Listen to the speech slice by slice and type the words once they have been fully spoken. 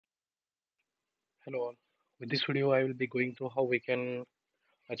Hello all. With this video, I will be going through how we can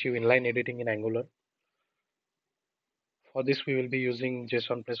achieve inline editing in Angular. For this, we will be using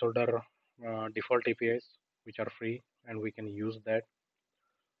JSON placeholder default APIs, which are free, and we can use that.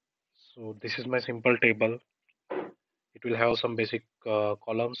 So this is my simple table. It will have some basic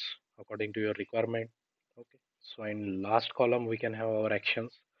columns according to your requirement. Okay. So in last column, we can have our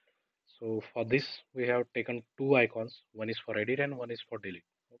actions. So for this, we have taken two icons. One is for edit and one is for delete.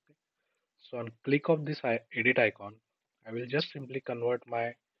 Okay. So on click of this edit icon, I will just simply convert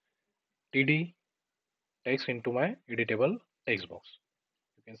my TD text into my editable text box.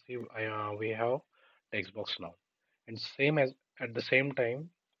 You can see we have text box now. And same as at the same time,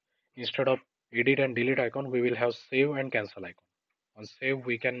 instead of edit and delete icon, we will have save and cancel icon. On save,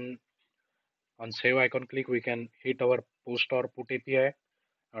 on save icon click, we can hit our post or put API.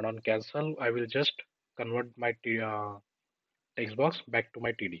 And on cancel, I will just convert my text box back to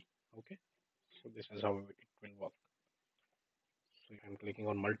my TD. Okay. So this is how it will work. So I'm clicking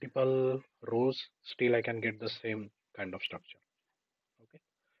on multiple rows, still I can get the same kind of structure. Okay.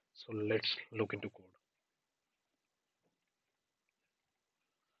 So let's look into code.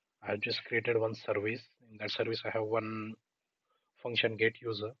 I've just created one service. In that service, I have one function get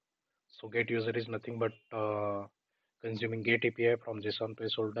user. So get user is nothing but consuming get API from JSON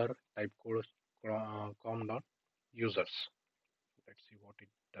placeholder type code com dot users. Let's see what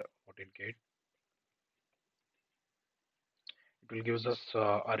it get. It will give us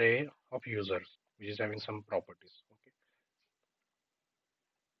array of users which is having some properties. Okay.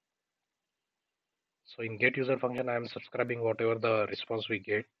 So in get user function, I am subscribing whatever the response we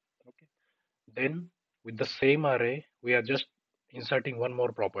get. Okay. Then with the same array, we are just inserting one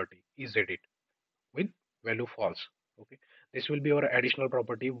more property is edit with value false. Okay, this will be our additional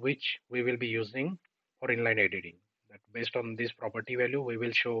property which we will be using for inline editing. That based on this property value, we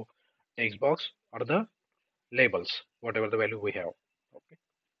will show text box or the labels, whatever the value we have. Okay,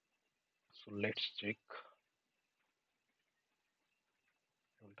 so let's check.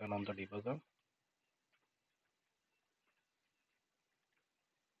 I'll turn on the debugger. I'm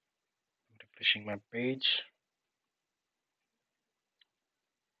refreshing my page.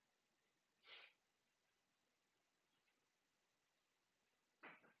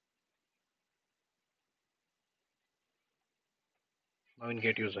 Now in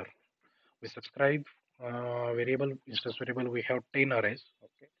get user, we subscribe variable instance variable. We have 10 arrays.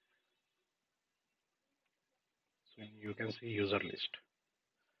 Okay, so you can see user list.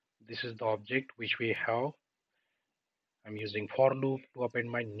 This is the object which we have. I'm using for loop to append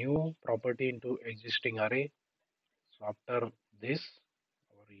my new property into existing array. So after this,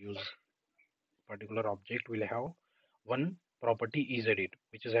 our use particular object will have one property is edit,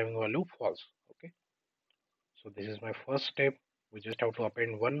 which is having value false. Okay. So this is my first step. We just have to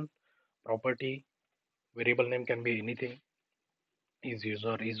append one property. Variable name can be anything. Is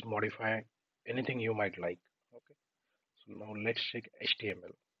user, is modify, anything you might like. Okay. So now let's check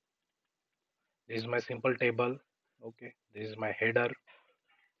HTML. This is my simple table. Okay. This is my header.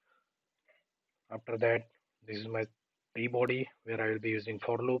 After that, this is my t body where I will be using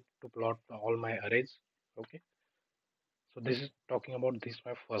for loop to plot all my arrays. Okay. So this is talking about this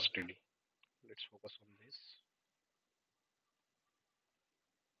my first TD. Let's focus on this.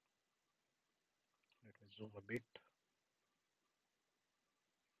 Let me zoom a bit.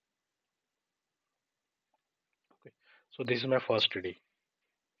 Okay. So this is my first TD,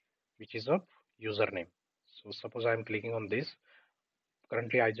 which is a username. So suppose I'm clicking on this.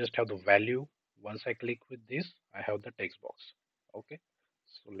 Currently, I just have the value. Once I click with this, I have the text box. Okay.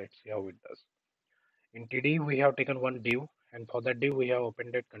 So let's see how it does. In TD, we have taken one div, and for that div, we have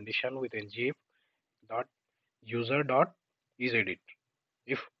appended condition with ngif dot user dot is edit.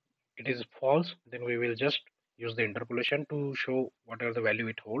 If it is false, then we will just use the interpolation to show whatever the value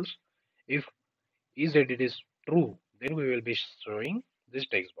it holds. If is edit is true, then we will be showing this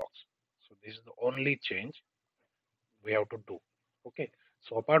text box. So this is the only change we have to do. Okay.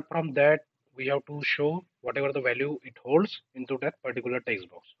 So apart from that, we have to show whatever the value it holds into that particular text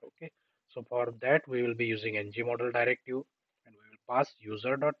box. Okay. So for that, we will be using ng model directive, and we will pass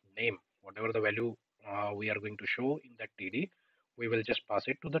user dot name, whatever the value we are going to show in that TD, we will just pass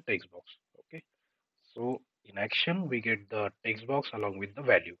it to the text box. Okay. So in action, we get the text box along with the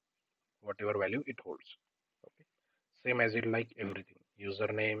value, whatever value it holds. Okay. Same as it like everything.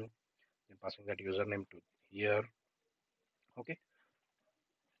 Username, then passing that username to here. Okay.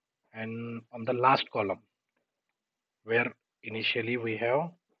 And on the last column, where initially we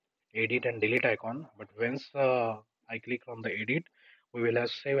have edit and delete icon, but once I click on the edit, we will have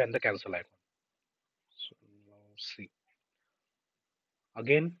save and the cancel icon. So now see.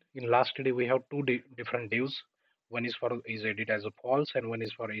 Again, in last day we have two different divs. One is for isEdit as a false and one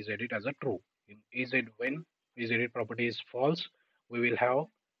is for isEdit as a true. In isEdit, when isEdit property is false, we will have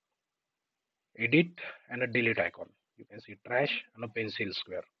edit and a delete icon. You can see trash and a pencil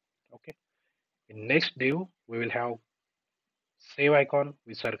square. Okay. In next div, we will have save icon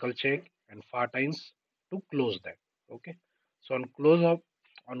with circle check and far times to close that. Okay. So on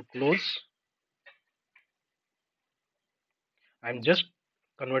close, I'm just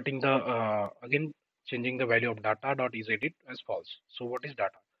converting the again changing the value of data.isEdit as false. So what is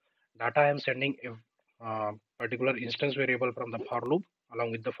data? Data I am sending a particular instance variable from the for loop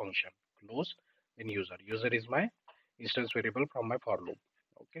along with the function close, then user. User is my instance variable from my for loop.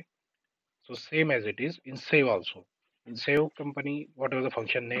 Okay. So same as it is in save also. In save company, whatever the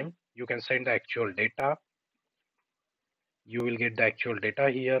function name, you can send the actual data. You will get the actual data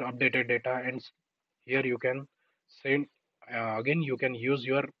here, updated data, and here you can send again. You can use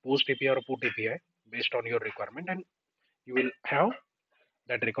your post API or put API based on your requirement, and you will have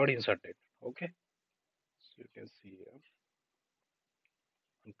that record inserted. Okay, so you can see here.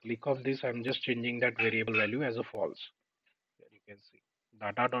 On click of this, I'm just changing that variable value as a false. Here you can see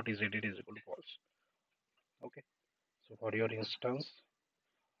data.isEdit is equal to false. Okay, so for your instance,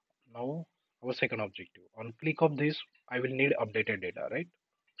 now our second objective. On click of this, I will need updated data, right?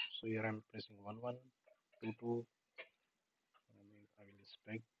 So here I'm pressing 1122. I will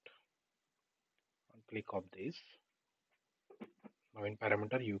inspect on click of this. Now in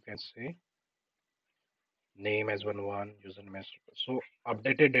parameter, you can say name as one, username as so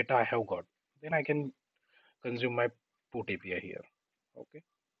updated data I have got. Then I can consume my put API here. Okay.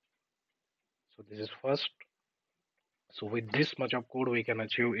 So this is first. So with this much of code, we can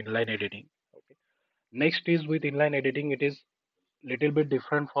achieve inline editing. Okay. Next is with inline editing, it is little bit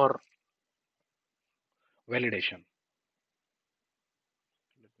different for validation.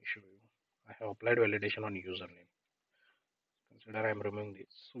 Let me show you. I have applied validation on username. Consider I'm removing this,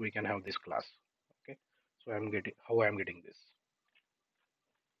 so we can have this class. Okay. So I'm getting how I'm getting this.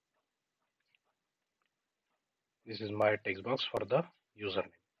 This is my text box for the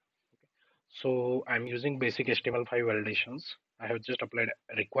username. So I'm using basic HTML5 validations. I have just applied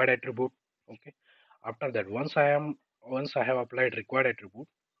required attribute. Okay. After that, once I have applied required attribute,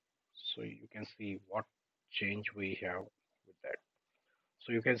 so you can see what change we have with that.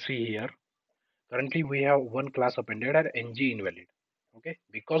 So you can see here, currently we have one class appended at ng invalid. Okay,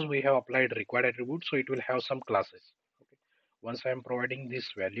 because we have applied required attribute, so it will have some classes. Okay, once I am providing this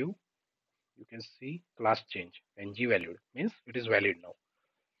value, you can see class change ng valid means it is valid now.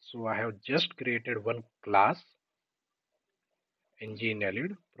 So I have just created one class ng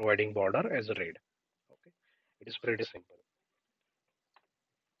invalid providing border as red. Okay, it is pretty simple.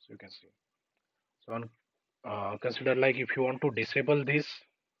 So you can see. So on, consider like if you want to disable this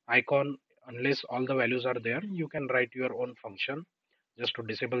icon unless all the values are there, you can write your own function just to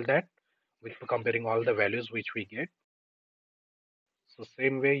disable that with comparing all the values which we get. So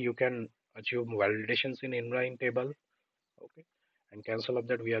same way you can achieve validations in inline table. Okay, and cancel of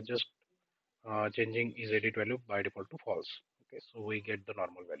that we are just changing is edit value by default to false. Okay, so we get the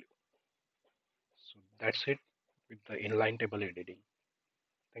normal value. So that's it with the inline table editing.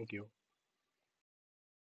 Thank you.